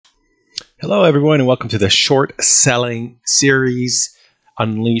Hello, everyone, and welcome to the short selling series.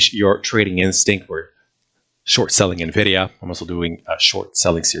 Unleash your trading instinct. We're short selling NVDA. I'm also doing a short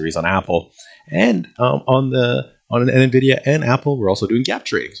selling series on Apple, and on NVDA and Apple, we're also doing gap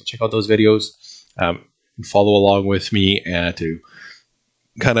trading. So check out those videos and follow along with me to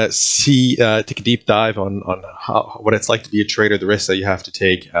kind of see, take a deep dive on what it's like to be a trader, the risks that you have to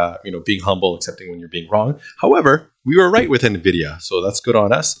take, being humble, accepting when you're being wrong. However, we were right with NVIDIA, so that's good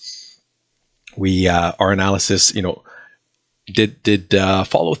on us. Our analysis, did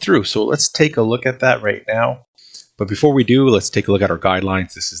follow through. So let's take a look at that right now. But before we do, let's take a look at our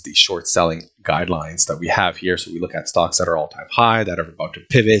guidelines. This is the short selling guidelines that we have here. So we look at stocks that are all-time high, that are about to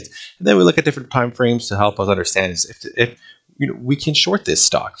pivot, and then we look at different time frames to help us understand if we can short this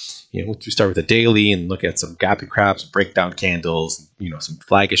stock. We start with a daily and look at some gappy craps, breakdown candles, some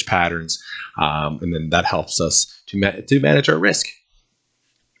flaggish patterns, and then that helps us to manage our risk.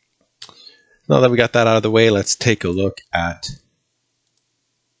 Now that we got that out of the way, let's take a look at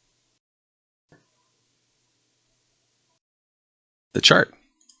the chart.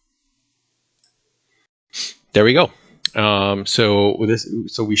 There we go.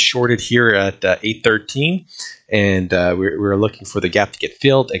 So we shorted here at 813, and we're looking for the gap to get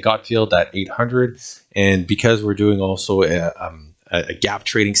filled. It got filled at 800, and because we're doing also a gap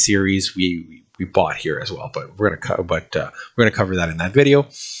trading series, we bought here as well. But we're gonna cover that in that video.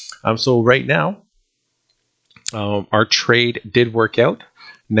 So right now, our trade did work out.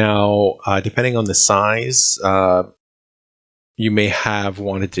 Now, depending on the size, you may have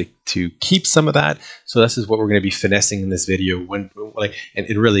wanted to keep some of that. So this is what we're going to be finessing in this video, and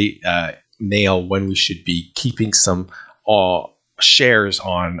really nail when we should be keeping some shares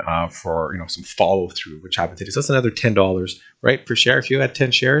on for some follow through, which happened today. So that's another $10, right, per share. If you had 10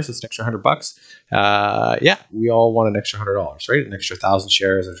 shares, that's an extra $100. Yeah, we all want an extra $100, right? An extra 1,000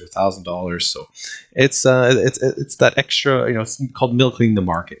 shares, extra $1,000. So it's that extra, it's called milking the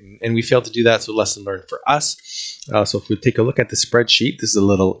market, and we failed to do that. So lesson learned for us. So if we take a look at the spreadsheet, this is a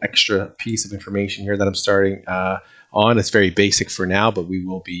little extra piece of information here that I'm starting on. It's very basic for now, but we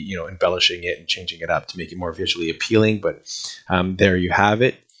will be, embellishing it and changing it up to make it more visually appealing. But there you have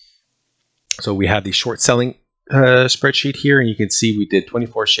it. So we have the short selling spreadsheet here, and you can see we did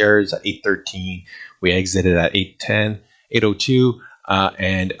 24 shares at 813. We exited at 810, 802,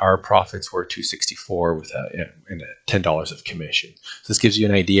 and our profits were 264 with $10 of commission. So this gives you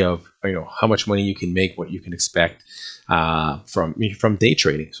an idea of how much money you can make, what you can expect from day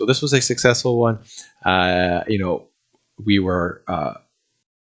trading. So this was a successful one. We were a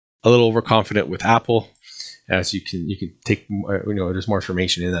little overconfident with Apple. As you can take, there's more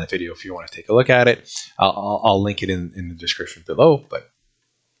information in that video if you want to take a look at it. I'll link it in the description below. But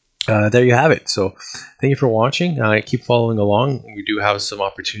there you have it. So thank you for watching. Keep following along. We do have some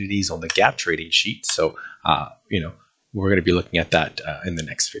opportunities on the gap trading sheet. So we're going to be looking at that in the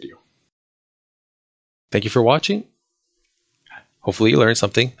next video. Thank you for watching. Hopefully you learned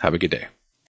something. Have a good day.